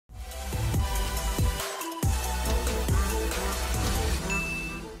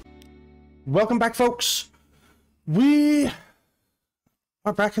Welcome back, folks. We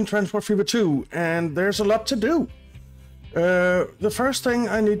are back in Transport Fever 2, and there's a lot to do. The first thing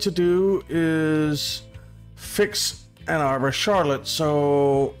I need to do is fix Ann Arbor Charlotte.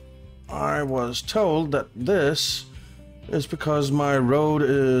 So I was told that this is because my road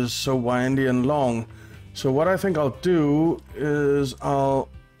is so windy and long. So what I think I'll do is I'll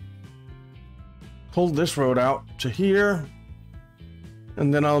pull this road out to here,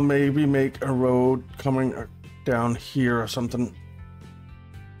 and then I'll maybe make a road coming down here or something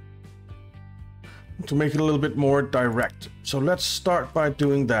to make it a little bit more direct. So let's start by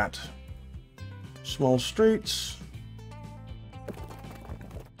doing that. Small streets.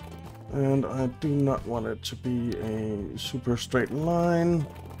 And I do not want it to be a super straight line.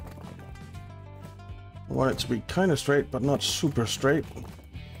 I want it to be kind of straight, but not super straight.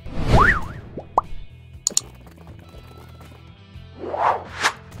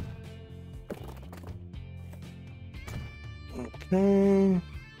 Okay.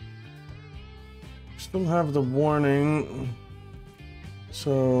 Still have the warning.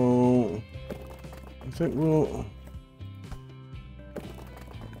 So I think we'll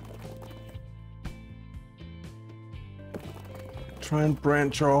try and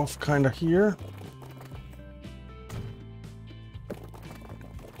branch off kind of here.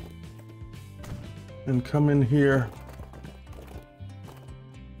 And come in here.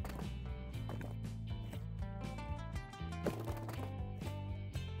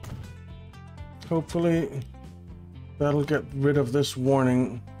 Hopefully that'll get rid of this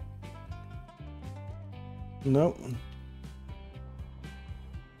warning. Nope.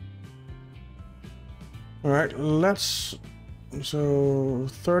 All right, let's, so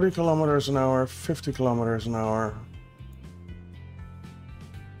 30 kilometers an hour, 50 kilometers an hour.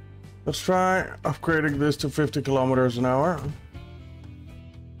 Let's try upgrading this to 50 kilometers an hour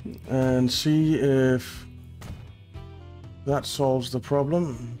and see if that solves the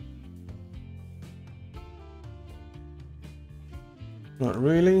problem. Not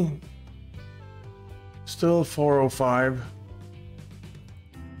really. Still 405.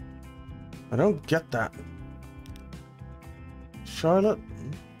 I don't get that. Charlotte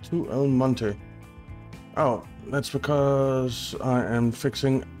to El Monte. Oh, that's because I am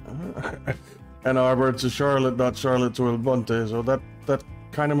fixing Ann Arbor to Charlotte, not Charlotte to El Monte. So that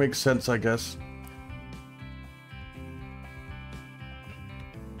kind of makes sense, I guess.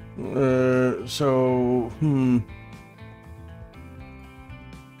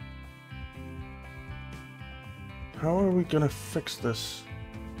 How are we gonna fix this?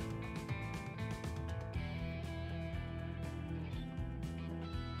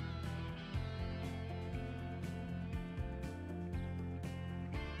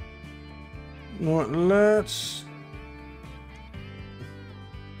 No,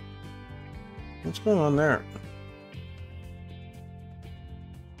 what's going on there?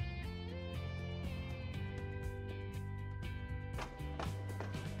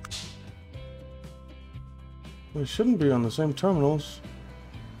 They shouldn't be on the same terminals.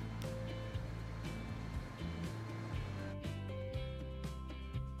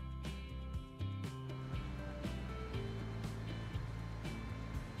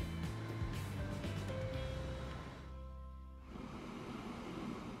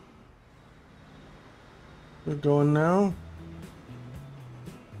 We're going now.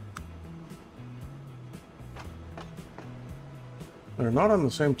 They're not on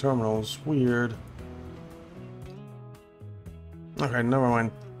the same terminals. Weird. Okay, never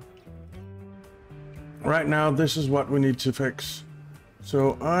mind. Right now, this is what we need to fix.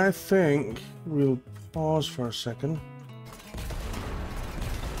 So I think we'll pause for a second.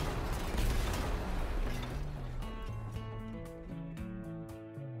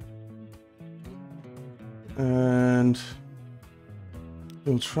 And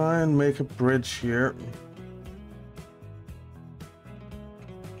we'll try and make a bridge here.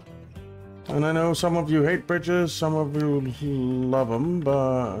 And I know some of you hate bridges, some of you love them,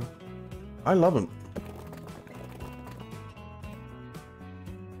 but I love them.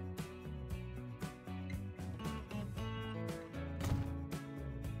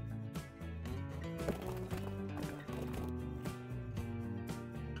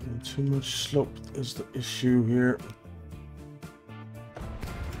 Too much slope is the issue here.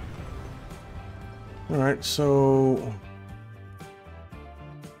 All right, so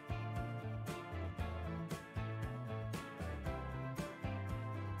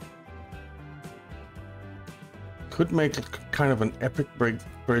could make it kind of an epic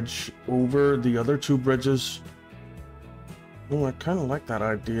bridge over the other two bridges. Oh, I kind of like that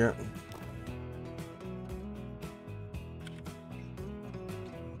idea.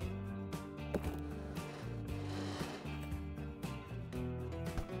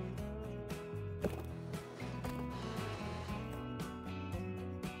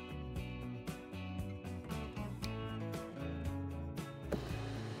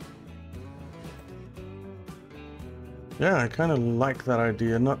 Yeah, I kind of like that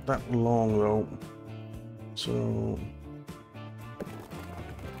idea. Not that long, though. So...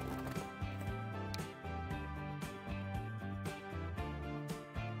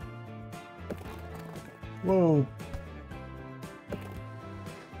 Whoa.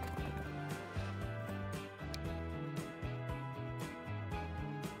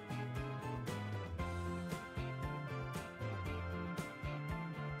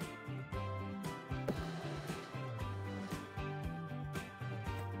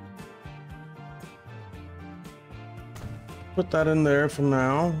 Put that in there for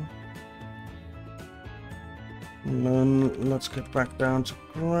now. And then let's get back down to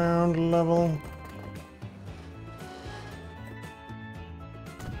ground level.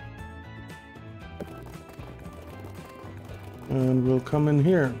 And we'll come in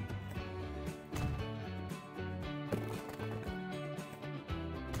here.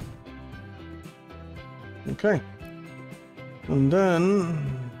 Okay. And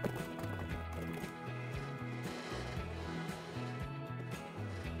then...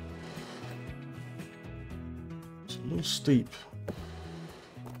 it's a little steep.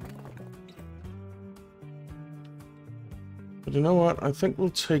 But you know what? I think we'll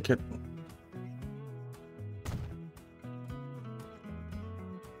take it.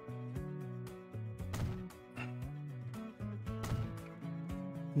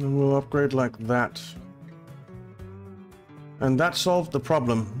 And we'll upgrade like that. And that solved the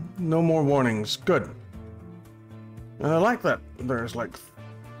problem. No more warnings. Good. And I like that. There's like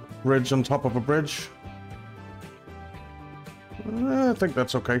bridge on top of a bridge. I think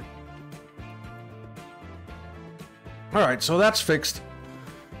that's okay. Alright, so that's fixed.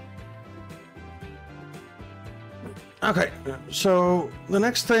 Okay, so the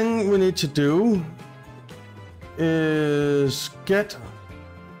next thing we need to do is get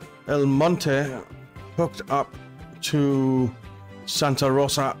El Monte hooked up to Santa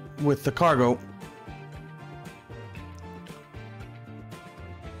Rosa with the cargo.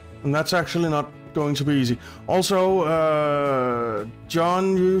 And that's actually not going to be easy. Also,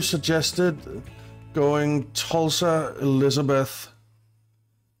 John, you suggested going Tulsa, Elizabeth,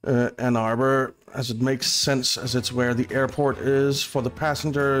 Ann Arbor, as it makes sense, as it's where the airport is for the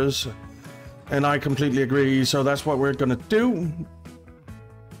passengers. And I completely agree, so that's what we're gonna do.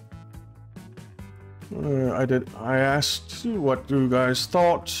 I asked what you guys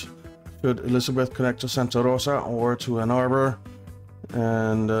thought. Should Elizabeth connect to Santa Rosa or to Ann Arbor?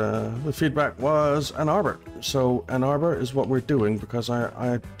 And the feedback was Ann Arbor. So Ann Arbor is what we're doing, because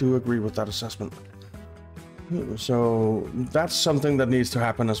I do agree with that assessment. So that's something that needs to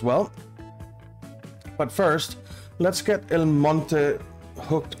happen as well. But first, let's get El Monte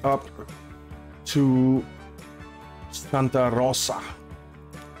hooked up to Santa Rosa.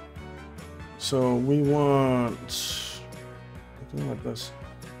 So we want something like this.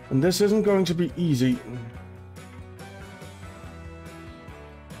 And this isn't going to be easy.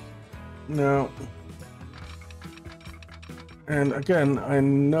 Now, and again, I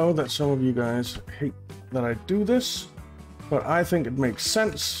know that some of you guys hate that I do this, but I think it makes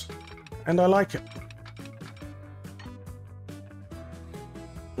sense, and I like it.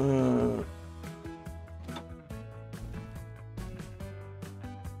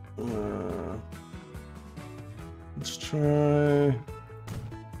 Let's try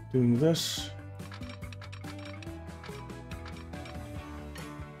doing this.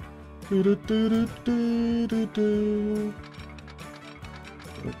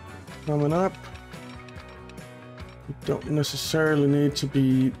 Coming up. You don't necessarily need to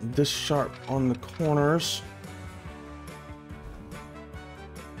be this sharp on the corners.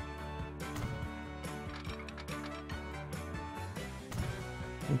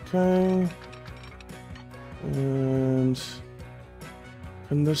 Okay. And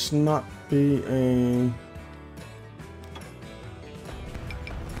can this not be a...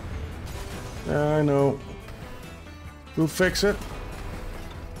 Yeah, I know. We'll fix it.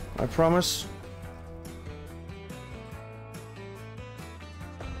 I promise.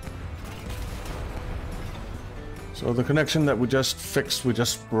 So the connection that we just fixed, we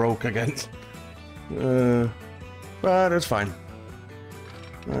just broke again. But it's fine.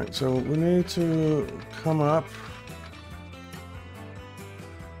 Alright, so we need to come up.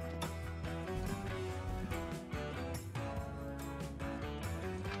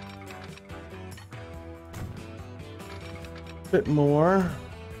 Bit more.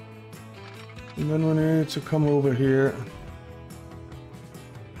 And then we need to come over here.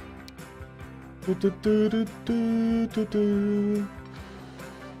 Let's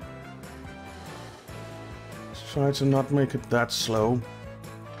try to not make it that slow.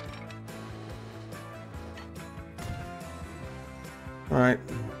 All right.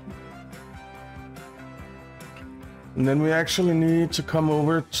 And then we actually need to come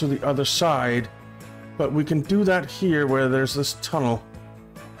over to the other side, but we can do that here where there's this tunnel.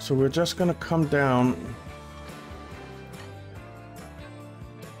 So we're just gonna come down.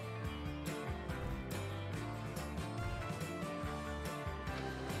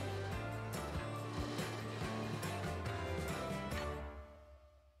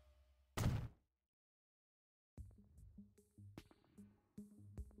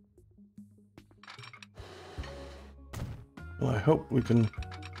 Well, I hope we can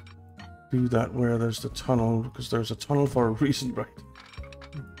do that where there's the tunnel, because there's a tunnel for a reason, right?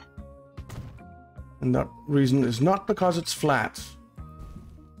 And that reason is not because it's flat.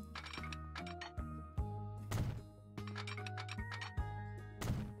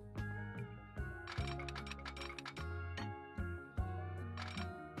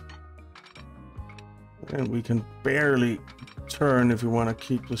 And we can barely turn if we want to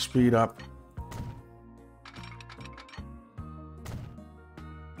keep the speed up.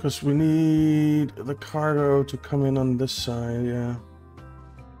 Because we need the cargo to come in on this side, yeah.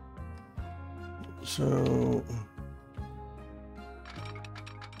 So...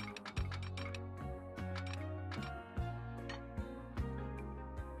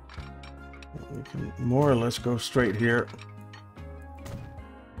 we can more or less go straight here.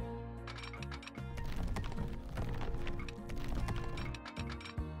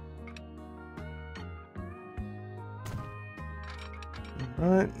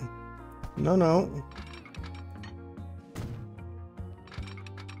 Alright. No.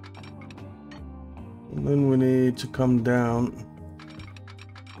 And then we need to come down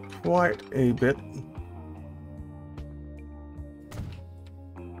quite a bit.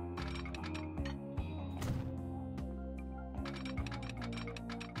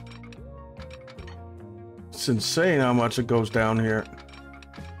 It's insane how much it goes down here.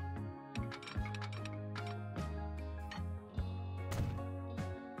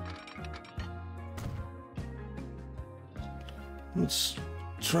 Let's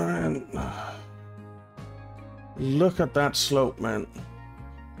try and look at that slope, man.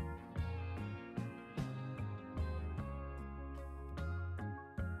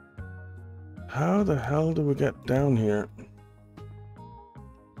 How the hell do we get down here?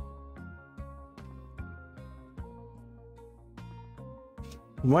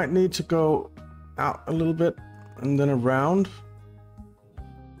 We might need to go out a little bit and then around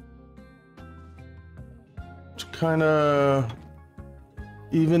to kind of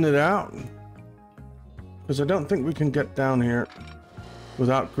even it out, because I don't think we can get down here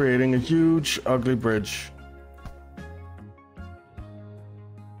without creating a huge ugly bridge.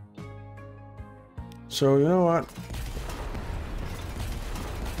 So you know what,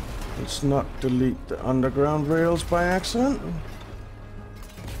 let's not delete the underground rails by accident.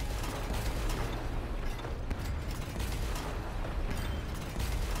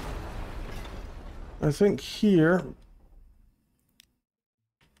 I think here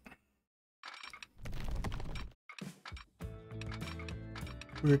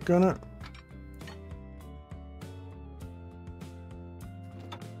we're gonna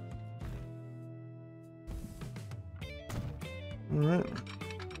alright,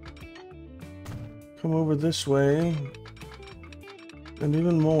 come over this way and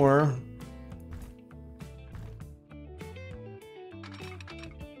even more.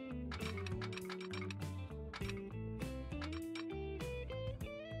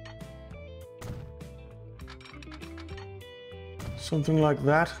 Something like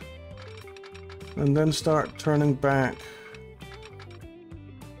that, and then start turning back.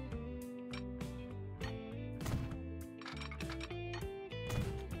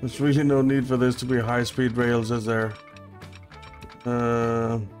 There's really no need for this to be high-speed rails, is there?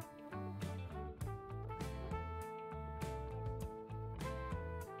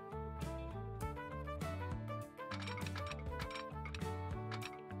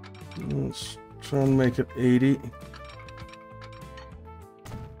 Let's try and make it 80.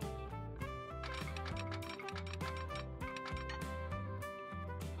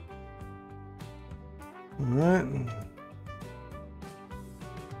 Alright.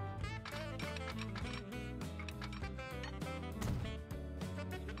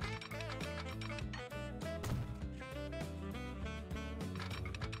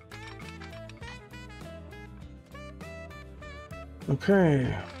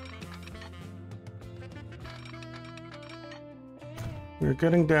 Okay. We're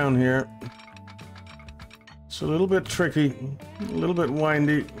getting down here. It's a little bit tricky, a little bit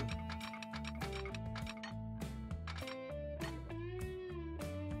windy.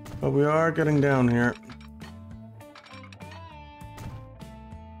 But we are getting down here.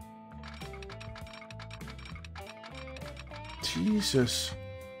 Jesus.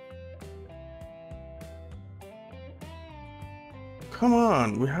 Come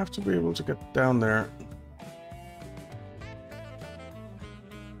on, we have to be able to get down there.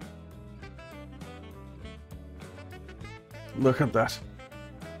 Look at that.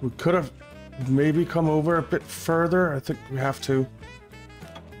 We could have maybe come over a bit further. I think we have to.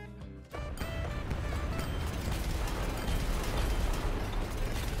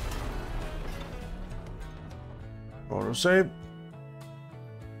 Autosave.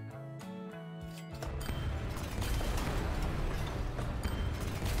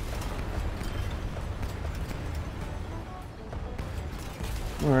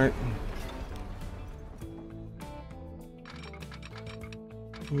 All right.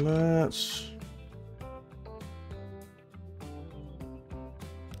 Let's...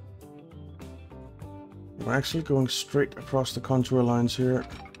 I'm actually going straight across the contour lines here.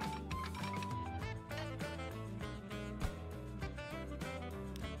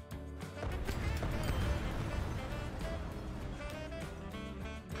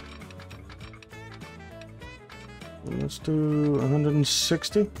 Let's do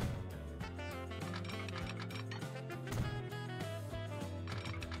 160.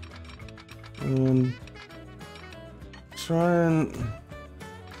 And try and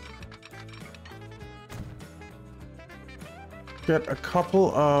get a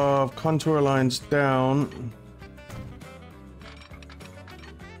couple of contour lines down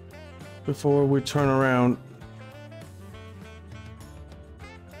before we turn around.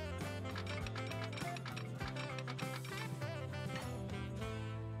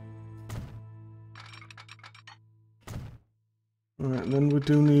 All right, then we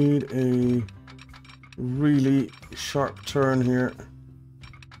do need a really sharp turn here.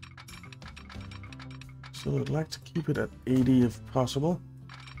 So I'd like to keep it at 80 if possible.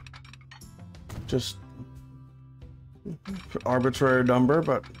 Just arbitrary number,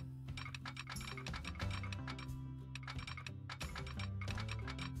 but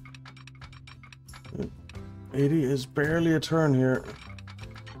 80 is barely a turn here.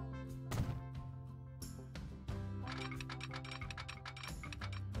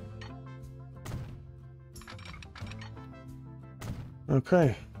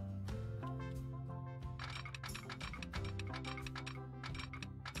 Okay.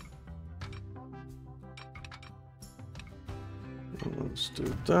 Let's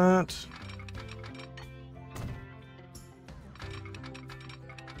do that.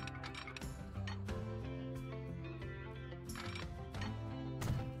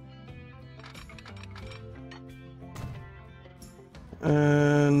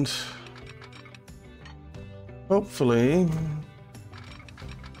 And hopefully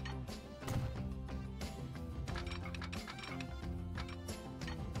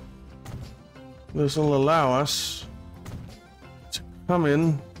this will allow us to come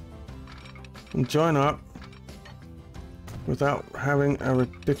in and join up without having a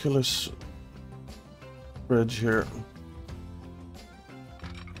ridiculous bridge here.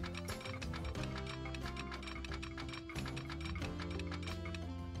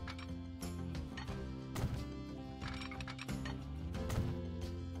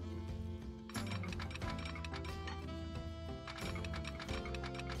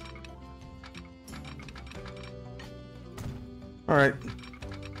 All right,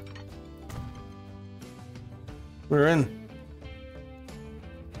 we're in.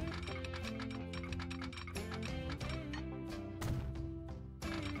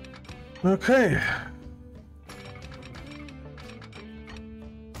 Okay.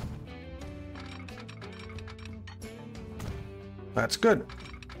 That's good.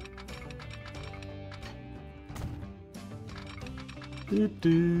 Do,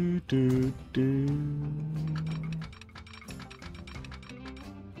 do, do, do.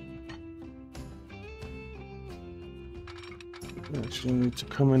 Actually need to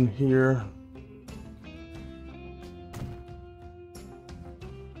come in here.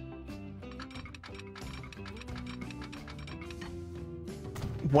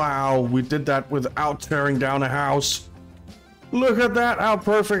 Wow, we did that without tearing down a house. Look at that, how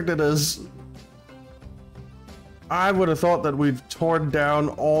perfect it is. I would have thought that we'd torn down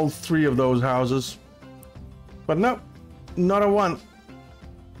all three of those houses. But no, not a one.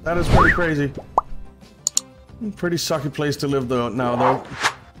 That is pretty crazy. Pretty sucky place to live though now though.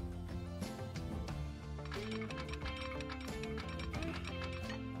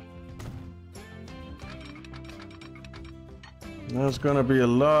 There's gonna be a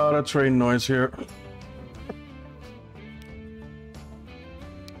lot of train noise here.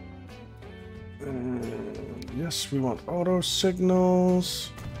 Yes, we want auto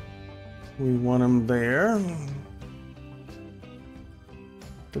signals. We want them there.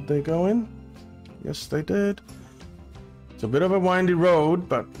 Did they go in? Yes, they did. It's a bit of a windy road,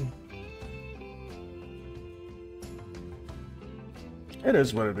 but it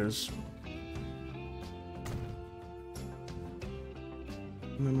is what it is.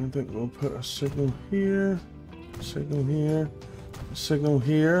 And then I think we'll put a signal here, a signal here, a signal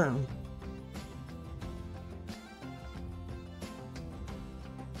here.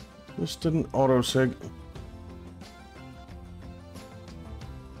 This didn't auto-sig.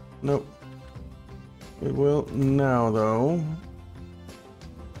 Nope. It will now, though.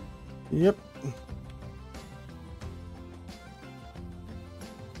 Yep.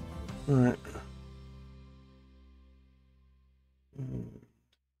 Alright.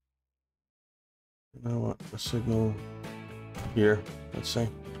 Now what? A signal here, let's see.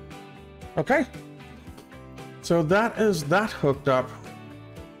 Okay. So that is that hooked up.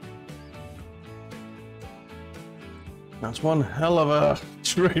 That's one hell of a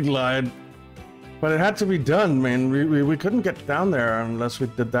straight line. But it had to be done, man. We couldn't get down there unless we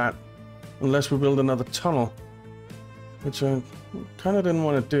did that. Unless we build another tunnel. Which I kind of didn't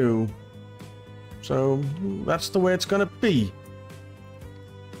want to do. So that's the way it's going to be.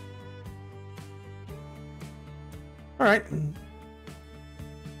 Alright.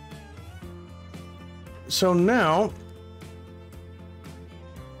 So now,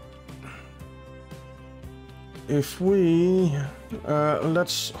 if we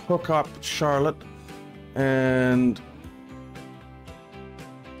let's hook up Charlotte and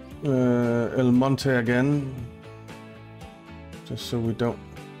El Monte again, just so we don't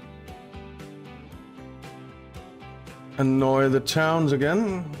annoy the towns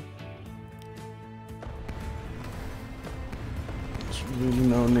again. There's really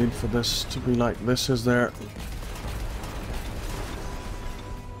no need for this to be like this, is there?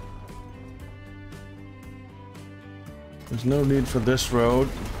 There's no need for this road.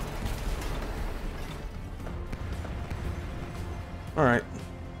 Alright.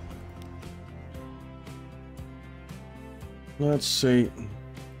 Let's see.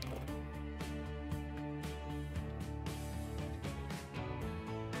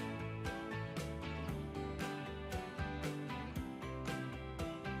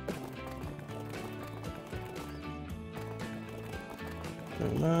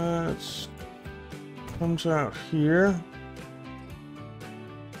 Okay, let's comes out here.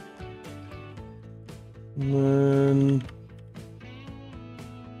 And then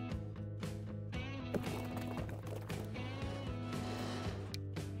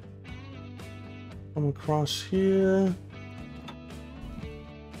come across here.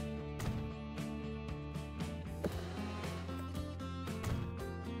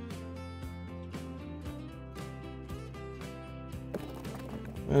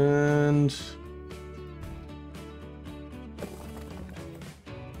 And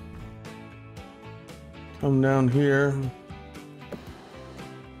come down here.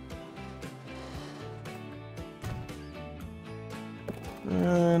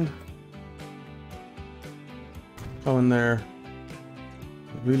 And come in there.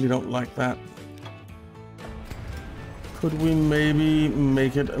 I really don't like that. Could we maybe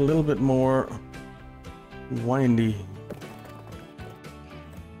make it a little bit more windy?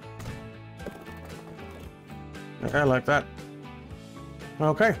 I like that.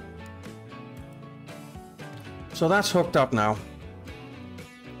 Okay. So that's hooked up now.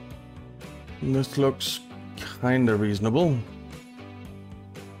 And this looks kind of reasonable.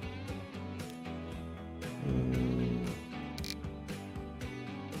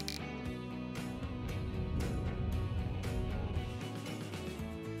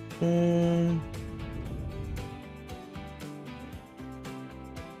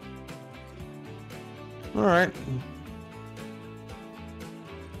 All right.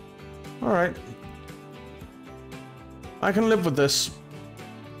 All right. I can live with this.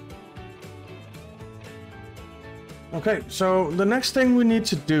 Okay, so the next thing we need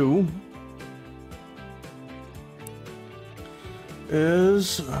to do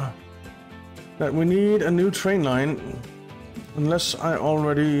is that we need a new train line, unless I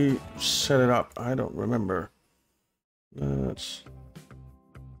already set it up. I don't remember. Let's...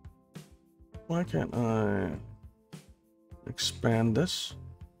 Why can't I expand this?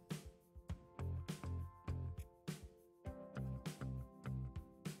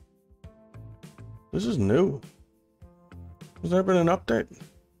 This is new. Has there been an update?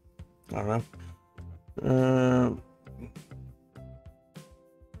 I don't know.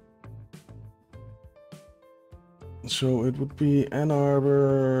 So it would be Ann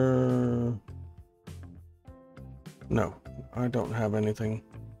Arbor. No, I don't have anything.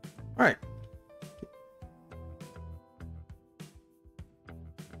 All right.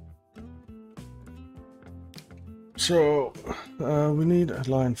 so we need a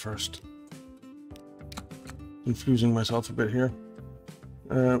line first. Confusing myself a bit here.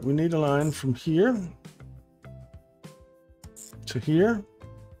 We need a line from here to here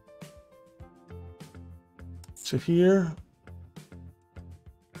to here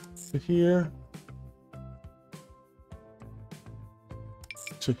to here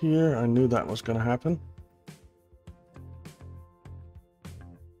to here. I knew that was going to happen.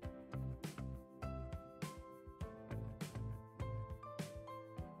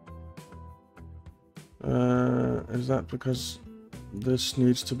 Is that because this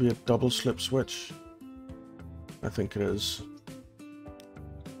needs to be a double slip switch? I think it is.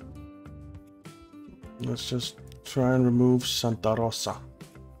 Let's just try and remove Santa Rosa.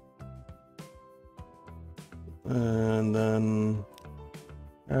 And then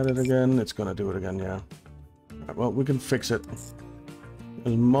add it again. It's gonna do it again, yeah. Right, well, we can fix it.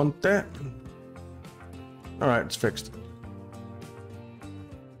 El Monte. Alright, it's fixed.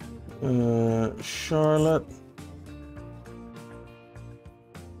 Charlotte.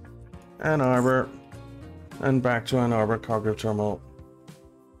 Ann Arbor. And back to Ann Arbor cargo terminal.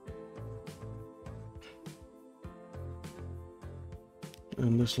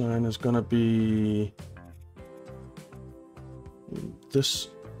 And this line is gonna be this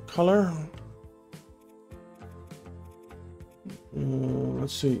color.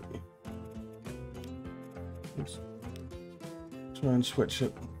 Let's see. Let's try and switch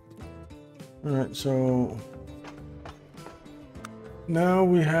it. Alright, so now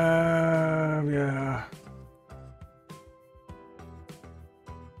we have, yeah.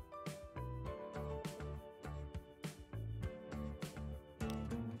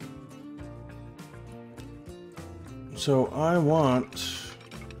 So I want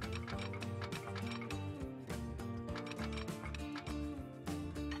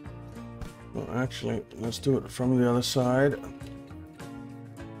well, actually, let's do it from the other side.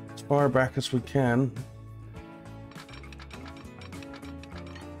 As far back as we can.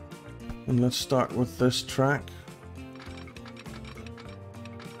 And let's start with this track.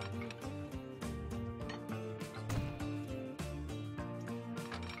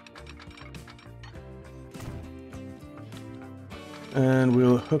 And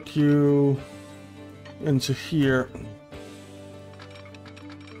we'll hook you into here.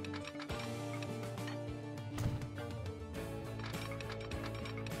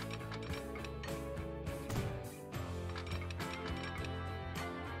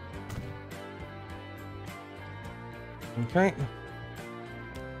 Okay.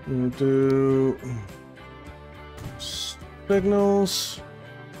 We'll do signals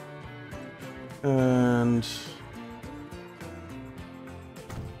and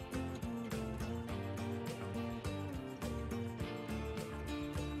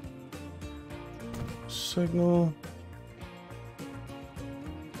signal.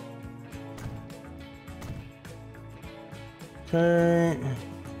 Okay.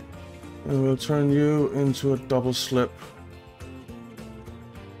 And we'll turn you into a double slip.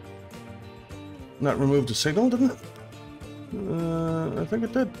 That removed the signal, didn't it? I think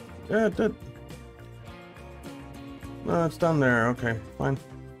it did. Yeah, it did. No, it's down there. Okay, fine.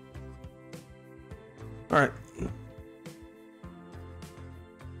 All right.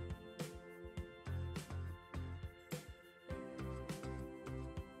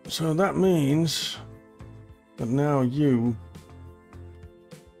 So that means that now you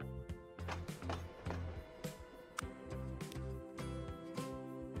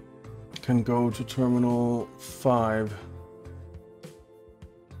can go to terminal 5.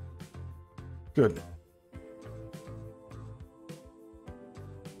 Good.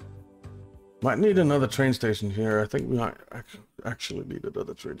 Might need another train station here. I think we might actually need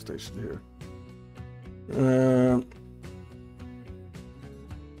another train station here.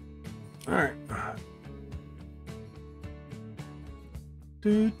 All right.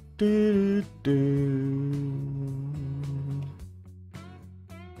 Do, do, do.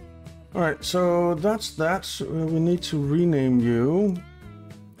 All right, so that's that. We need to rename you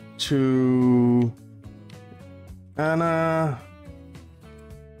to Anna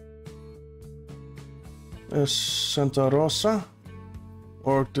Santa Rosa,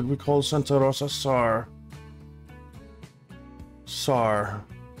 or did we call Santa Rosa Sar? Sar.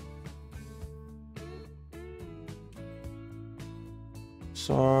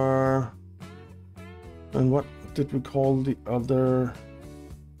 Sar. And what did we call the other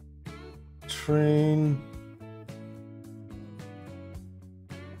train?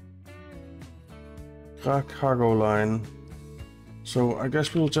 Cargo line. So I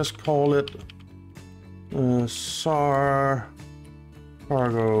guess we'll just call it SAR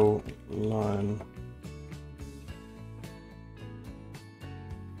cargo line.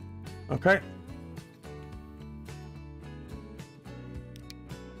 Okay.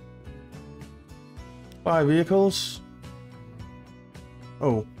 Buy vehicles.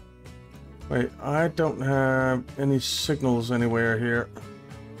 Oh. Wait, I don't have any signals anywhere here.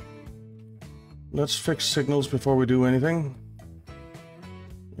 Let's fix signals before we do anything.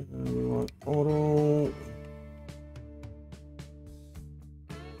 We want auto.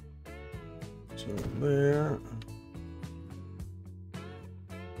 So there.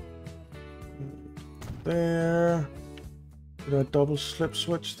 There. Did I double slip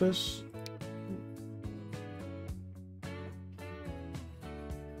switch this?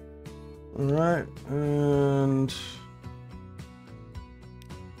 Alright, and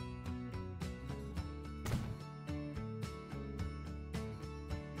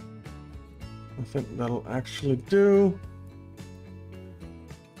I think that'll actually do.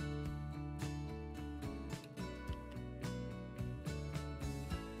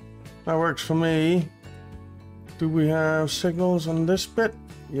 That works for me. Do we have signals on this bit?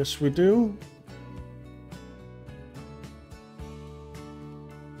 Yes, we do.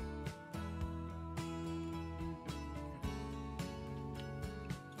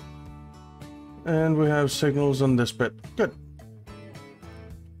 And we have signals on this bit. Good.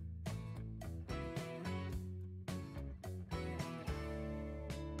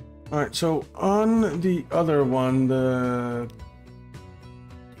 Alright, so on the other one, the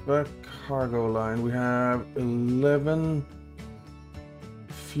cargo line, we have 11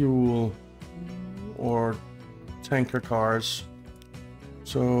 fuel or tanker cars.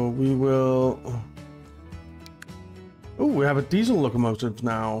 So we will... Oh, we have a diesel locomotive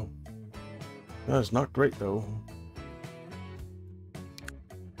now. That's not great though.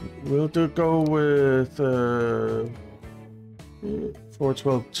 We'll go with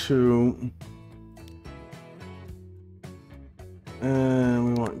 412-2. And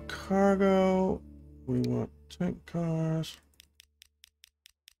we want cargo. We want tank cars.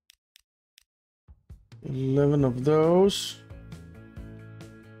 11 of those.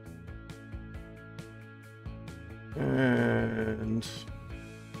 And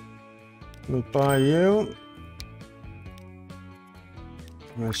we'll buy you.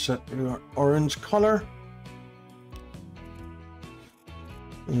 I'm going to set your orange color.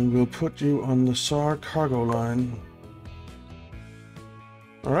 And we'll put you on the SAR cargo line.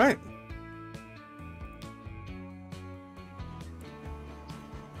 All right.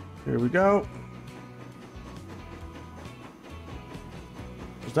 Here we go.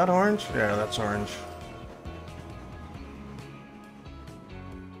 Is that orange? Yeah, that's orange.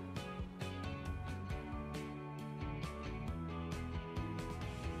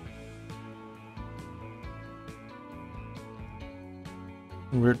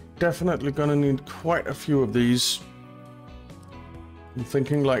 We're definitely gonna need quite a few of these. I'm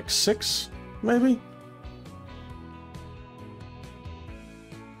thinking like 6, maybe?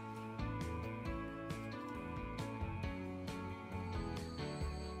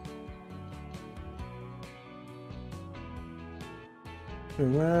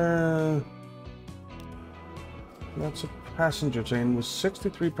 Okay, that's a passenger train with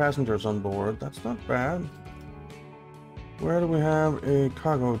 63 passengers on board. That's not bad. Where do we have a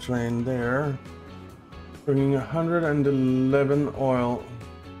cargo train there? Bringing 111 oil.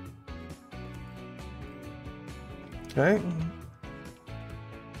 Okay.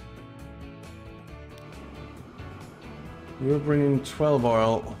 We're bringing 12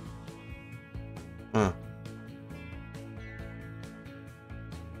 oil. Huh.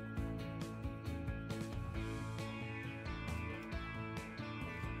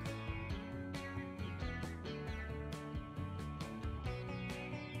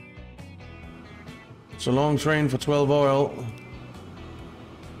 It's a long train for 12 oil.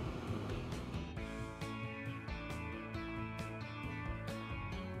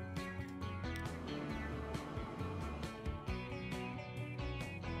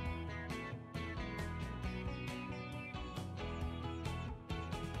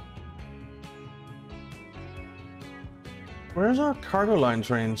 Where's our cargo line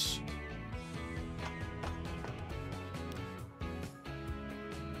trains?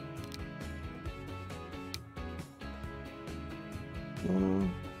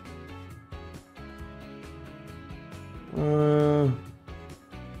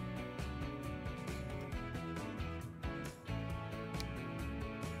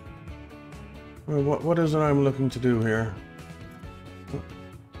 What is it I'm looking to do here?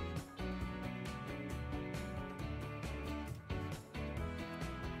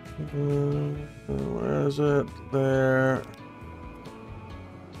 Where is it? There.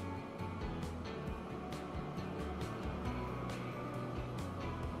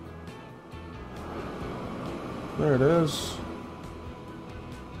 There it is.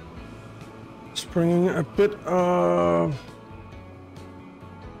 It's bringing a bit of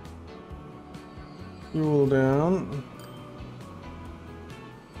fuel down.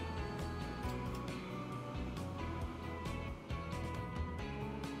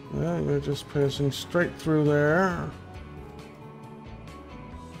 Yeah, you're just passing straight through there.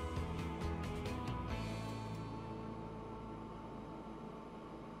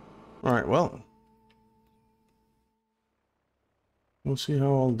 Alright, well. We'll see how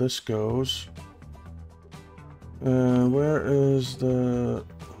all this goes. Where is the...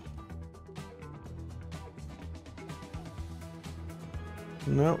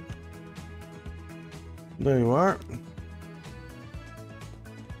 Nope. There you are.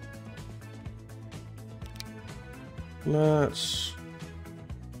 Let's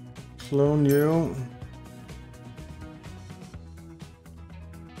clone you.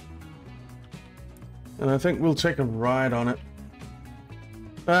 And I think we'll take a ride on it.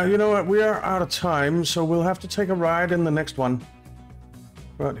 You know what? We are out of time, so we'll have to take a ride in the next one.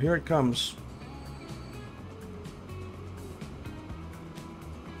 But here it comes.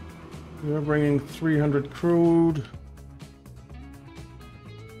 We're bringing 300 crude.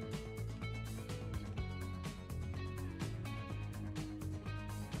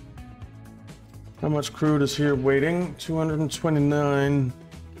 How much crude is here waiting? 229.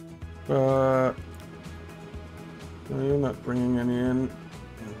 But no, you're not bringing any in.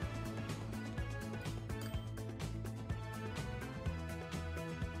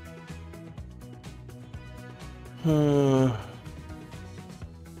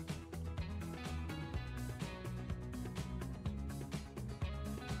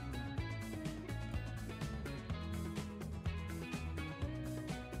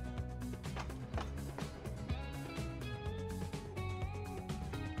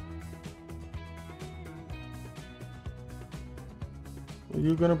 Are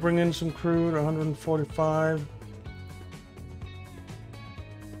you gonna bring in some crude? 145.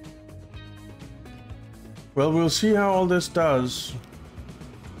 Well, we'll see how all this does.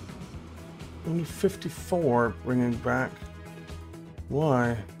 Only 54 bringing back.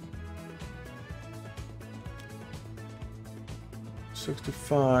 Why?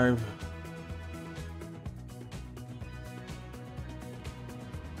 65.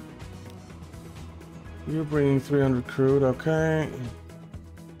 You're bringing 300 crude, okay.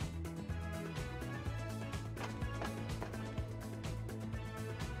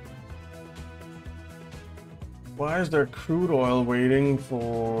 Why is there crude oil waiting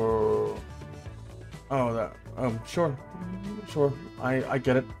for... Oh, that... sure. Sure. I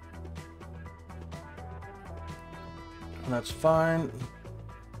get it. That's fine.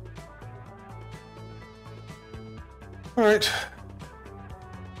 Alright.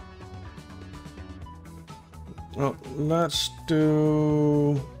 Well, let's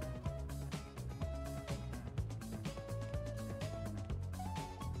do...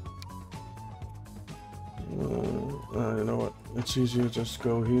 you know what? It's easier just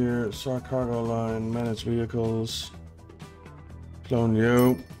go here. Start cargo line, manage vehicles, clone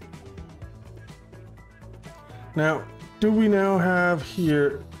you. Now, do we now have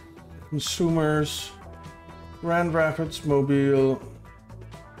here consumers, Grand Rapids, Mobile,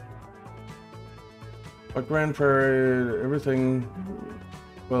 but Grand Prairie, everything,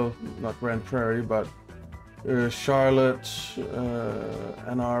 well, not Grand Prairie, but Charlotte,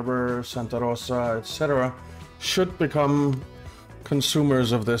 Ann Arbor, Santa Rosa, etc. should become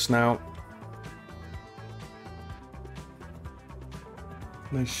consumers of this now.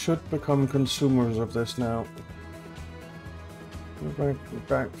 They should become consumers of this now. We're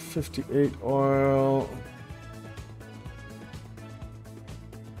back 58 oil.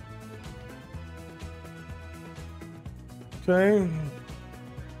 Okay.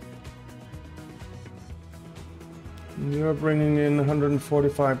 You're bringing in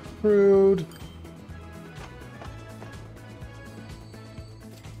 145 crude.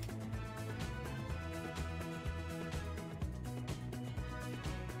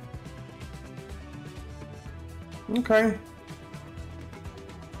 Okay.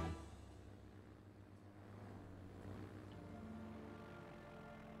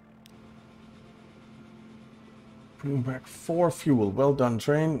 Bring back 4 fuel. Well done,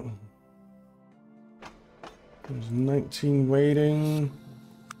 train. There's 19 waiting.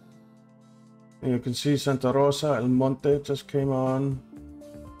 And you can see Santa Rosa, El Monte just came on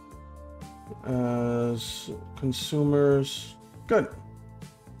as consumers. Good.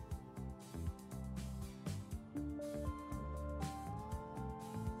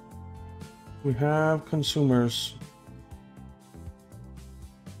 We have consumers.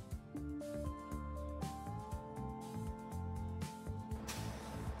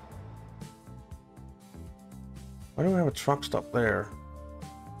 a truck stop there.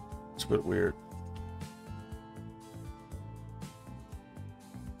 It's a bit weird.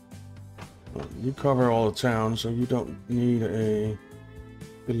 Well, you cover all the town, so you don't need a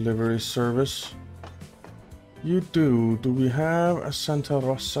delivery service. You do. Do we have a Santa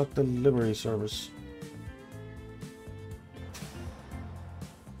Rosa delivery service?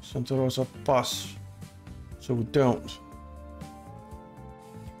 Santa Rosa bus. So we don't.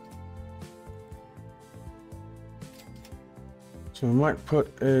 So we might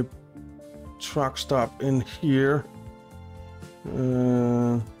put a truck stop in here.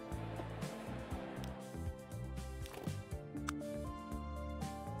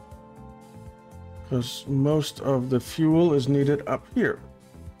 Because most of the fuel is needed up here.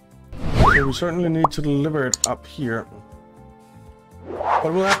 So we certainly need to deliver it up here.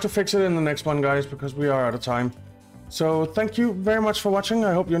 But we'll have to fix it in the next one, guys, because we are out of time. So thank you very much for watching.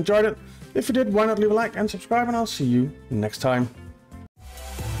 I hope you enjoyed it. If you did, why not leave a like and subscribe, and I'll see you next time.